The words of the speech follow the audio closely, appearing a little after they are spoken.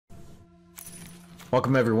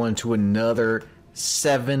Welcome everyone to another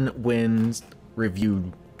 7 wins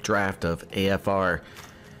review draft of AFR.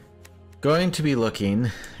 Going to be looking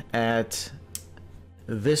at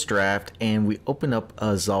this draft, and we open up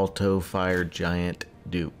a Zalto Fire Giant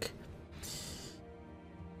Duke.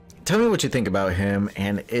 Tell me what you think about him,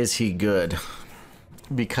 and is he good?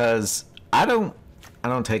 Because I don't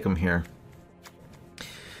take him here.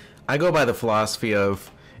 I go by the philosophy of,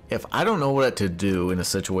 if I don't know what to do in a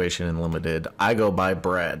situation in Limited, I go by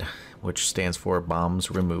bread, which stands for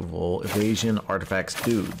bombs removal, evasion, artifacts,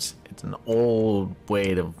 dudes. It's an old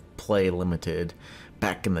way to play Limited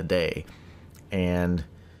back in the day, and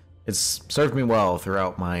it's served me well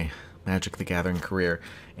throughout my Magic the Gathering career.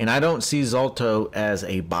 And I don't see Zalto as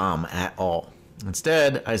a bomb at all.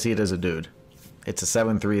 Instead, I see it as a dude. It's a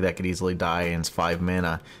 7/3 that could easily die and it's 5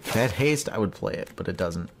 mana. If it had haste, I would play it, but it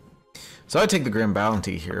doesn't. So I take the Grim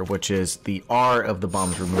Bounty here, which is the R of the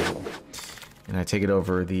bombs removal, and I take it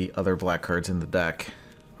over the other black cards in the deck,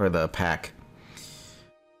 or the pack.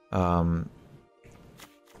 Mind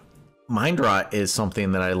Rot is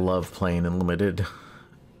something that I love playing in Limited.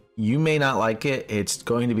 You may not like it, it's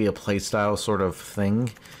going to be a playstyle sort of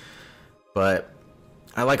thing, but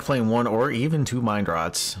I like playing 1 or even 2 Mind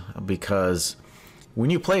Rots, because when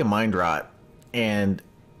you play a Mind Rot and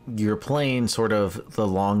you're playing sort of the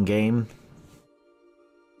long game,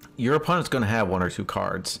 your opponent's going to have 1 or 2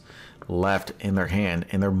 cards left in their hand,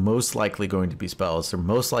 and they're most likely going to be spells. They're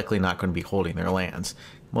most likely not going to be holding their lands.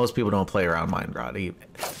 Most people don't play around Mind Rot,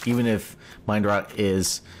 even if Mind Rot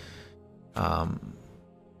is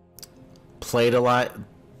played a lot,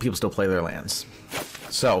 people still play their lands.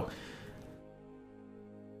 So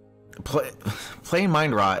playing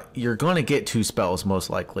Mind Rot, you're going to get 2 spells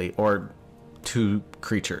most likely, or 2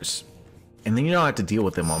 creatures, and then you don't have to deal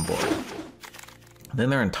with them on board. Then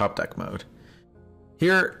they're in top deck mode.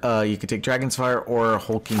 Here, you could take Dragon's Fire or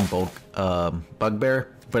Hulking Bugbear,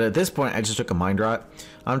 but at this point, I just took a Mind Rot.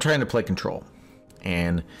 I'm trying to play control,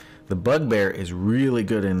 and the Bugbear is really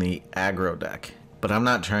good in the aggro deck, but I'm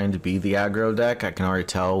not trying to be the aggro deck. I can already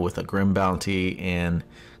tell with a Grim Bounty and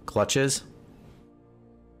Clutches.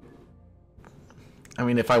 I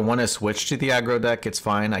mean, if I want to switch to the aggro deck, it's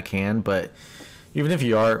fine, I can, but even if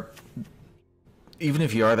you are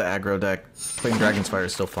the aggro deck, playing Dragon's Fire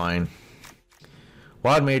is still fine.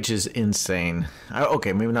 Wild Mage is insane.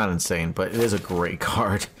 Okay, maybe not insane, but it is a great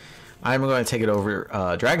card. I'm going to take it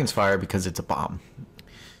over Dragon's Fire because it's a bomb.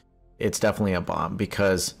 It's definitely a bomb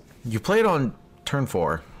because you play it on turn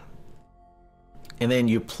 4, and then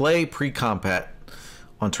you play pre-combat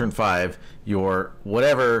on turn 5, your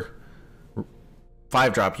whatever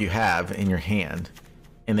 5-drop you have in your hand,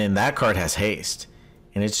 and then that card has haste,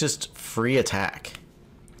 and it's just free attack.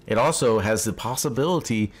 It also has the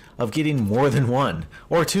possibility of getting more than 1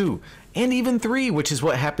 or 2 and even 3, which is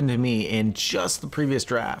what happened to me in just the previous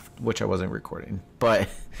draft, which I wasn't recording. But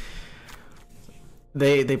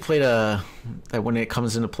they played that when it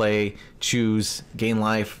comes into play, choose gain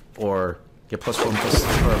life or get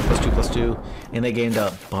 +1/+2/+2, and they gained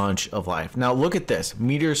a bunch of life. Now look at this.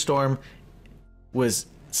 Meteor Storm was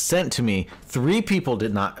sent to me. 3 people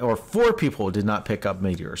did not, or 4 people did not pick up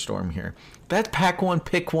Meteor Storm here. That's pack 1,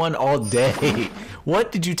 pick 1 all day.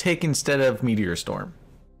 What did you take instead of Meteor Storm?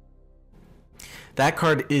 That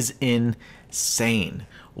card is insane.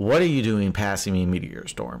 What are you doing passing me Meteor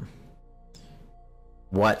Storm?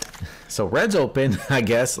 What? So red's open, I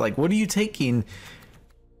guess. Like, what are you taking?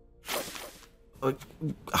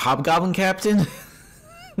 Hobgoblin Captain?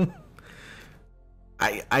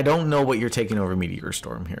 I don't know what you're taking over Meteor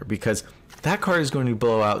Storm here, because that card is going to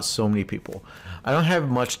blow out so many people. I don't have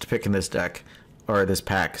much to pick in this deck or this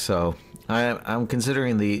pack, so I'm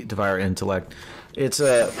considering the Devour Intellect. It's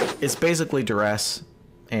basically Duress,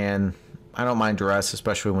 and I don't mind Duress,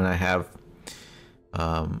 especially when I have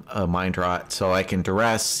a Mind Rot, so I can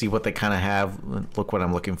Duress, see what they kind of have, look what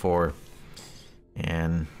I'm looking for,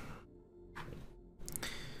 and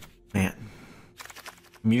man,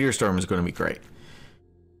 Meteor Storm is going to be great.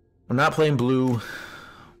 I'm not playing blue,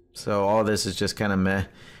 so all this is just kind of meh.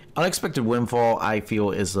 Unexpected Windfall, I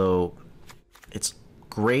feel as though it's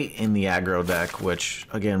great in the aggro deck, which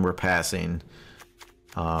again we're passing.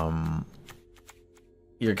 You're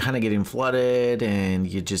kind of getting flooded, and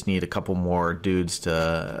you just need a couple more dudes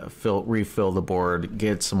to refill the board,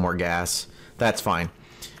 get some more gas. That's fine,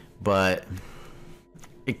 but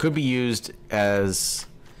it could be used as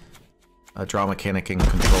a draw mechanic in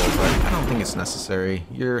control, but I don't think it's necessary.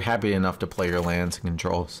 You're happy enough to play your lands in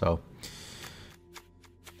control, so.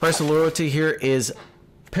 Price of Loyalty here is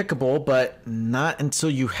pickable, but not until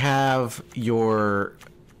you have your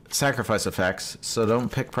sacrifice effects, so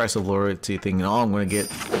don't pick Price of Loyalty thinking, oh, I'm going to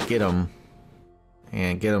get them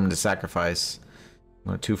and get them to sacrifice.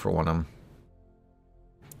 I'm going to 2-for-1 them.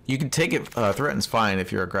 You can take it, threaten's fine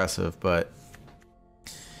if you're aggressive, but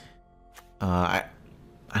I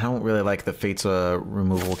don't really like the Fate's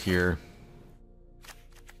removal here.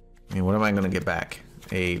 I mean, what am I going to get back?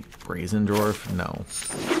 A Brazen Dwarf? No.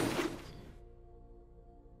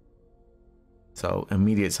 So,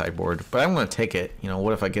 immediate sideboard. But I'm going to take it. You know,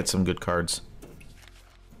 what if I get some good cards?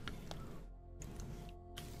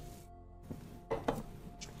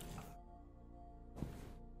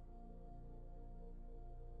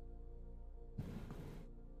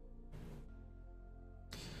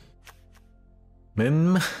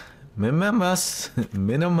 Minimus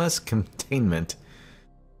containment.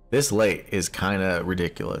 This late is kind of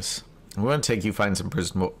ridiculous. I'm going to take you find some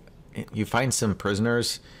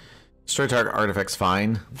prisoners. Destroy target artifacts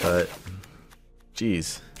fine, but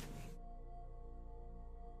geez.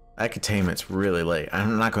 That containment's really late.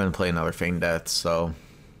 I'm not going to play another Feigned Death, so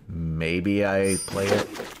maybe I play it.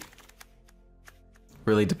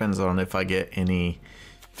 Really depends on if I get any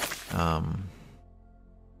of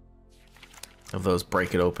those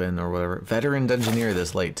break it open or whatever. Veteran Dungeoneer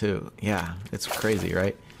this late too. Yeah, it's crazy,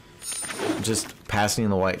 right? Just passing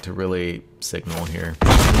the white to really signal here.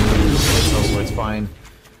 So it's fine.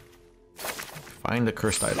 Find a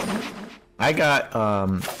cursed item. I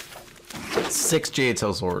got 6 Jade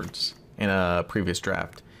Cell Swords in a previous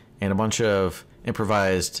draft and a bunch of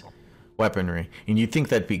improvised weaponry. And you'd think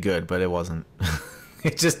that'd be good, but it wasn't.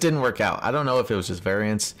 It just didn't work out. I don't know if it was just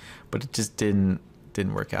variance, but it just didn't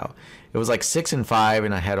work out. It was like 6 and 5,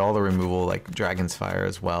 and I had all the removal, like Dragon's Fire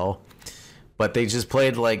as well. But they just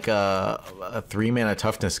played like a 3-mana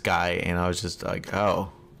toughness guy, and I was just like,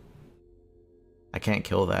 oh, I can't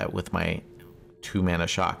kill that with my 2-mana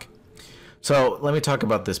shock. So let me talk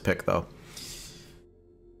about this pick though.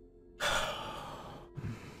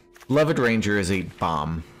 Beloved Ranger is a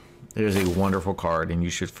bomb. It is a wonderful card, and you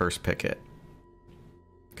should first pick it,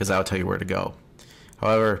 because I'll tell you where to go.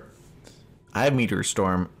 However, I have Meteor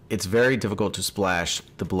Storm. It's very difficult to splash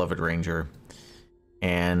the Beloved Ranger,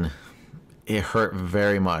 and it hurt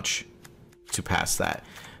very much to pass that.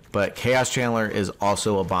 But Chaos Channeler is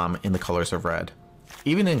also a bomb in the colors of red.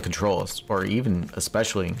 Even in control, or even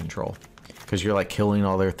especially in control, because you're like killing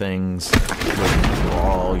all their things with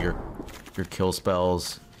all your kill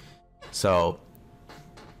spells. So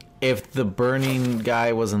if the burning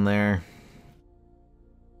guy wasn't there,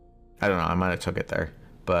 I don't know, I might have took it there,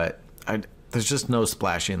 but there's just no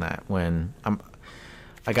splashing that when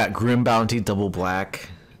I got Grim Bounty double black,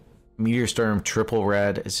 Meteor Storm triple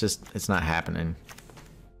red. It's not happening.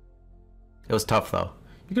 It was tough though.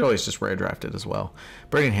 You could always just rare draft it as well.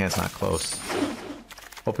 Burning Hand's not close.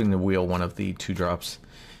 Hoping to wheel one of the 2-drops.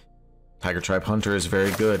 Tiger Tribe Hunter is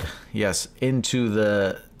very good. Yes, into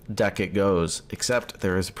the deck it goes, except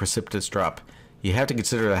there is a precipitous drop. You have to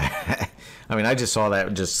consider that. I mean, I just saw that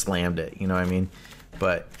and just slammed it, you know what I mean?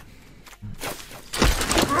 But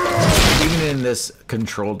even in this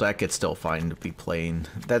control deck, it's still fine to be playing.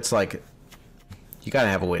 That's like, you gotta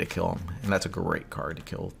have a way to kill them, and that's a great card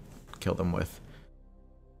to kill them with.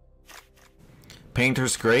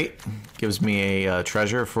 Painter's great. Gives me a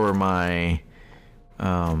treasure for my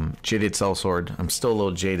Jaded Sellsword. I'm still a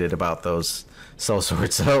little jaded about those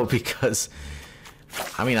Sellswords though, because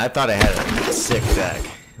I mean, I thought I had a sick deck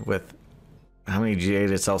with how many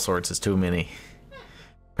Jaded Sellswords is too many.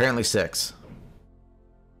 Apparently 6.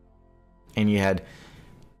 And you had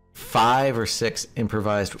 5 or 6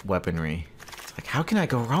 improvised weaponry. It's like, how can I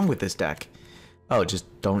go wrong with this deck? Oh,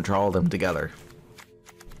 just don't draw them together.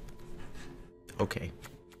 Okay.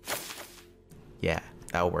 Yeah,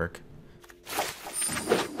 that'll work.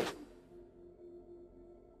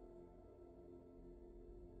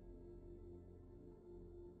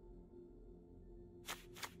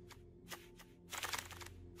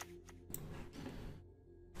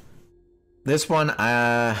 This one,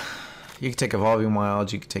 you could take Evolving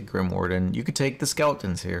Wilds, you could take Grim Warden, you could take the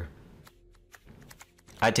Skeletons here.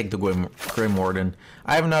 I take the Grim Warden.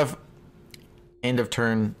 I have enough end of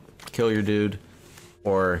turn, kill your dude,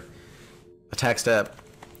 or attack step,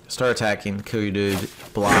 start attacking, kill your dude,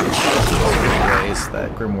 block. Ways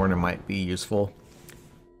that Grim Warden might be useful.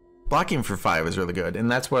 Blocking for 5 is really good,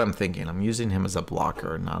 and that's what I'm thinking. I'm using him as a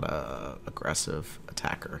blocker, not a aggressive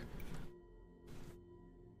attacker.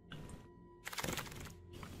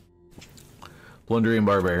 Plundering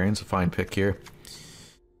Barbarian's a fine pick here.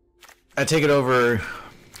 I take it over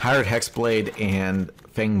Hired Hexblade and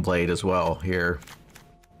Fangblade as well here,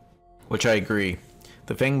 which I agree.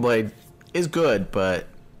 The Fangblade is good, but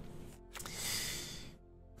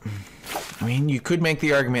I mean, you could make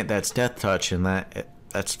the argument that's Death Touch, and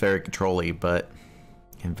that's very control-y, but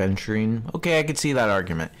Adventuring, okay, I could see that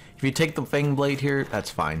argument. If you take the Fang Blade here, that's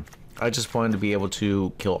fine. I just wanted to be able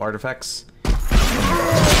to kill artifacts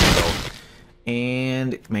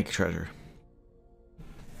and make a treasure.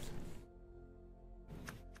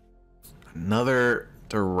 Another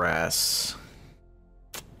Duress.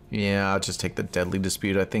 Yeah, I'll just take the Deadly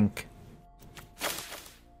Dispute, I think.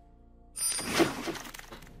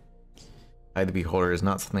 Eye of the Beholder is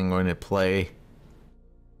not something I'm going to play.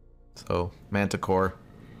 So, Manticore.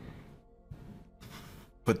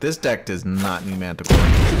 But this deck does not need Manticore.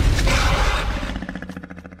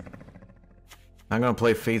 I'm going to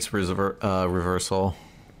play Fate's Reversal.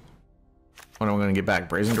 When am I going to get back?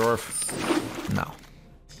 Brazendorf? No.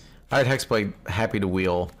 Alright, Hexblade, happy to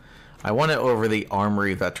wheel. I want it over the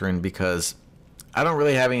Armory Veteran because I don't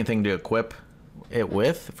really have anything to equip it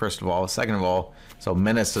with, first of all. Second of all, so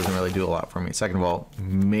Menace doesn't really do a lot for me. Second of all,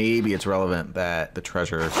 maybe it's relevant that the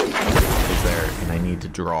treasure is there and I need to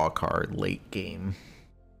draw a card late game.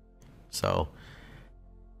 So,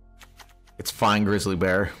 it's fine, Grizzly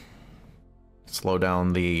Bear. Slow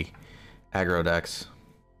down the aggro decks.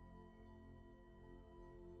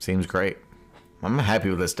 Seems great. I'm happy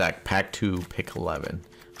with this deck. Pack 2, pick 11.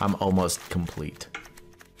 I'm almost complete.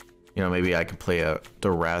 You know, maybe I could play a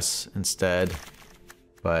Duress instead.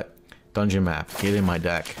 But Dungeon Map, get in my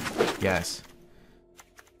deck. Yes.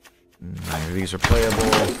 None of these are playable.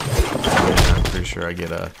 I'm pretty sure I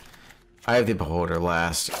get a Eye of the Beholder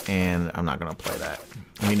last, and I'm not gonna play that.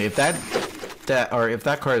 I mean, if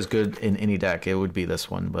that card is good in any deck, it would be this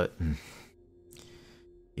one, but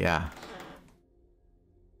yeah.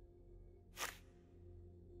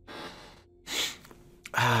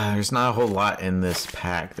 There's not a whole lot in this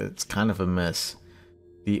pack. That's kind of a miss.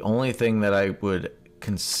 The only thing that I would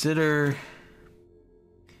consider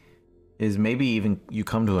is maybe even you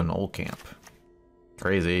come to an old camp.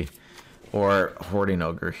 Crazy. Or Hoarding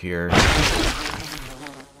Ogre here.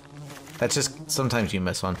 That's just, sometimes you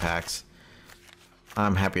miss on packs.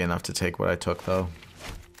 I'm happy enough to take what I took, though.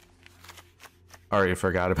 Already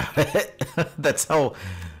forgot about it. That's how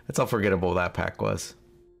forgettable that pack was.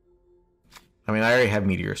 I mean, I already have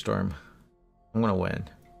Meteor Storm. I'm gonna win.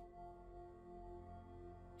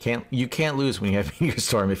 You can't lose when you have Meteor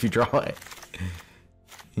Storm if you draw it.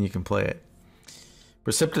 And you can play it.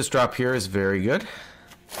 Precipitous Drop here is very good.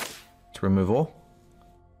 It's removal.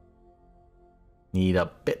 Need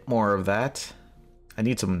a bit more of that. I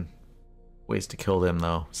need some ways to kill them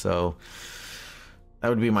though, so that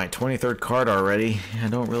would be my 23rd card already. I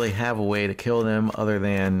don't really have a way to kill them other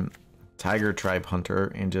than Tiger Tribe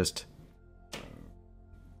Hunter and just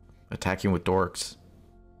attacking with dorks.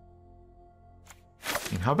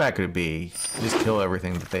 I mean, how bad could it be? Just kill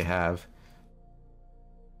everything that they have.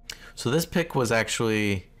 So this pick was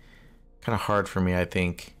actually kind of hard for me, I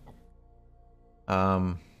think.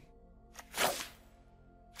 I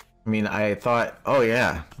mean, I thought, oh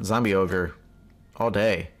yeah, Zombie Ogre all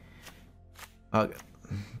day.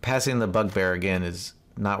 Passing the Bugbear again is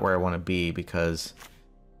not where I want to be because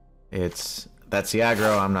that's the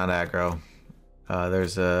aggro. I'm not aggro.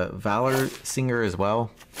 There's a Valor Singer as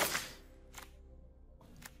well.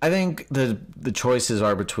 I think the choices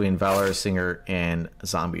are between Valor Singer and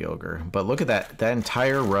Zombie Ogre. But look at that. That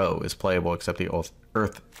entire row is playable except the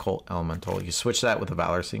Earth Cult Elemental. You switch that with the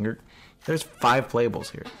Valor Singer. There's 5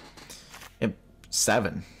 playables here. And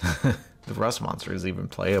 7. The Rust Monster is even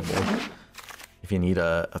playable if you need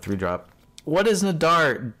a 3-drop. What is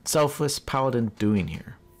Nadar, Selfless Paladin, doing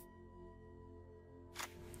here?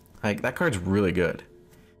 Like, that card's really good.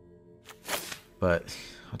 But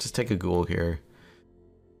I'll just take a Ghoul here.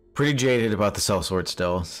 Pretty jaded about the Sellsword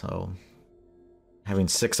still, so having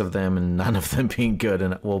 6 of them and none of them being good,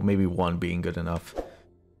 and well, maybe 1 being good enough.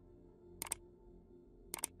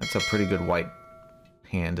 That's a pretty good white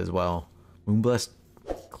hand as well. Moonblessed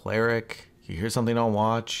Cleric. You hear something on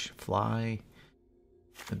watch. Fly.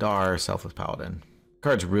 Nadar, Selfless Paladin.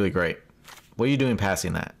 Card's really great. What are you doing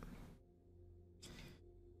passing that?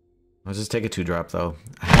 I'll just take a 2-drop though.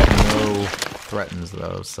 I have no threatens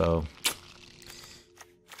though, so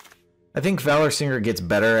I think Valor Singer gets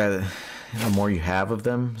better the more you have of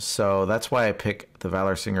them, so that's why I pick the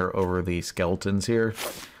Valor Singer over the skeletons here.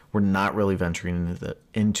 We're not really venturing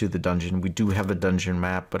into the dungeon. We do have the dungeon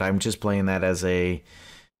map, but I'm just playing that as a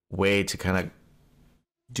way to kind of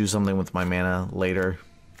do something with my mana later,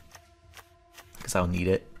 because I'll need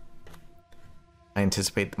it. I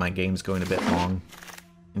anticipate that my game's going a bit long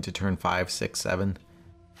into turn 5, 6, 7.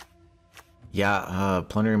 Yeah,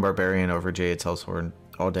 Plundering Barbarian over Jade Sellsword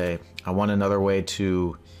all day. I want another way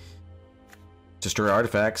to destroy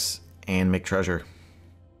artifacts and make treasure.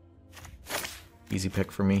 Easy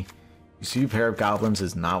pick for me. You see, pair of goblins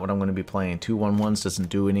is not what I'm going to be playing. 2 1/1s doesn't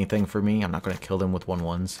do anything for me. I'm not going to kill them with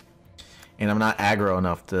 1/1s. And I'm not aggro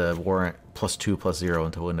enough to warrant +2/+0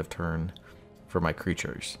 until end of turn for my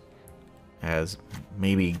creatures. As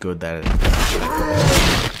maybe good that it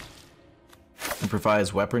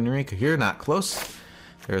improvised weaponry here, not close.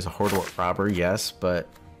 There's a horde robber, yes, but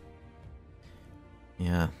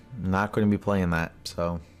yeah, not going to be playing that.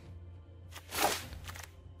 So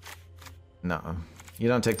no, you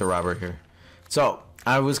don't take the robber here. So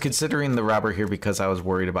I was considering the robber here because I was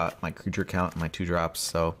worried about my creature count and my 2-drops.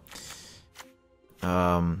 So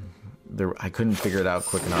I couldn't figure it out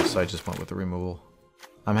quick enough, so I just went with the removal.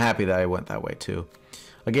 I'm happy that I went that way too.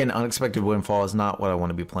 Again, unexpected windfall is not what I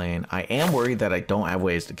want to be playing. I am worried that I don't have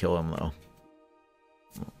ways to kill him though.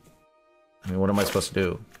 I mean, what am I supposed to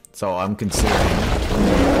do? So I'm considering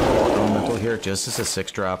elemental here just as a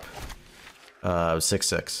 6-drop,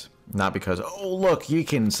 6/6. Not because, oh look, you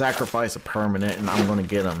can sacrifice a permanent and I'm going to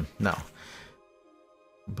get him. No.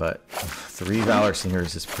 But 3 Valor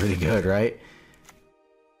Singers is pretty good, right?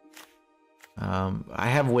 I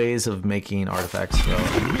have ways of making artifacts, so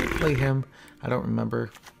I'm gonna play him. I don't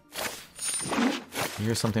remember.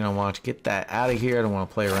 Here's something I watch. Get that out of here. I don't want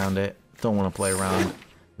to play around it. Don't want to play around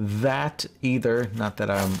that either. Not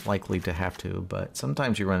that I'm likely to have to, but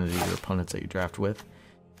sometimes you run into your opponents that you draft with.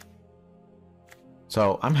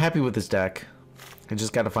 So I'm happy with this deck. I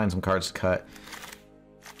just got to find some cards to cut.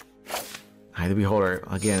 Eye of the Beholder.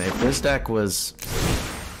 Again, if this deck was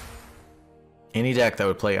any deck that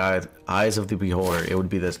would play Eyes of the Beholder, it would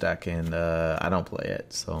be this deck, and I don't play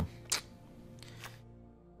it, so.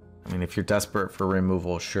 I mean, if you're desperate for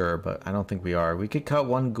removal, sure, but I don't think we are. We could cut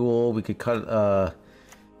 1 ghoul, we could cut,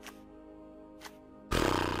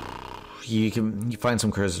 you find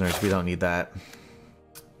some prisoners, we don't need that.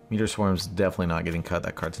 Meteor Swarm's definitely not getting cut,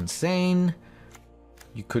 that card's insane.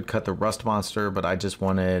 You could cut the Rust Monster, but I just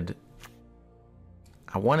wanted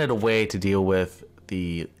a way to deal with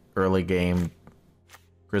the early game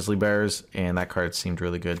Grizzly Bears, and that card seemed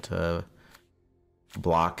really good to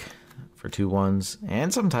block for 2/1s,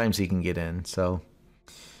 and sometimes he can get in. So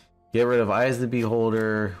get rid of Eyes of the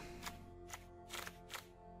Beholder,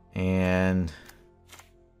 and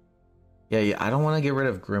yeah, I don't want to get rid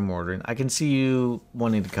of Grim Warden. I can see you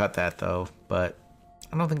wanting to cut that though, but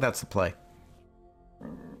I don't think that's the play.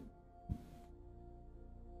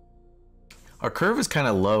 Our curve is kind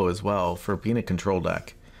of low as well for being a control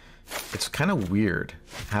deck. It's kind of weird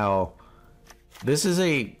how this is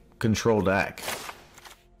a control deck,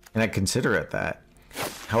 and I consider it that.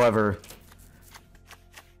 However,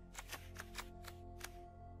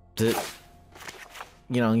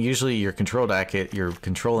 usually your control deck, you're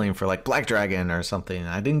controlling for like Black Dragon or something.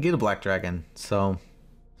 I didn't get a Black Dragon, so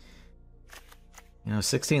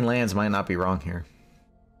 16 lands might not be wrong here.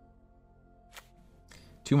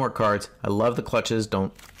 2 more cards. I love the clutches.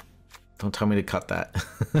 Don't tell me to cut that.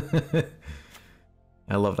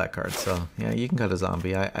 I love that card. So yeah, you can cut a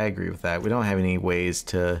zombie. I agree with that. We don't have any ways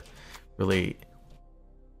to really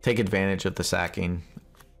take advantage of the sacking.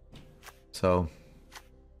 So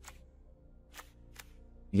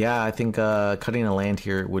yeah, I think cutting a land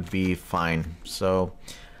here would be fine. So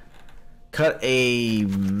cut a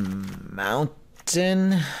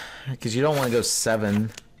mountain because you don't want to go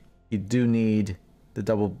 7. You do need the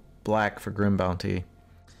double black for Grim Bounty.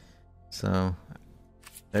 So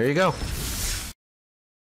there you go.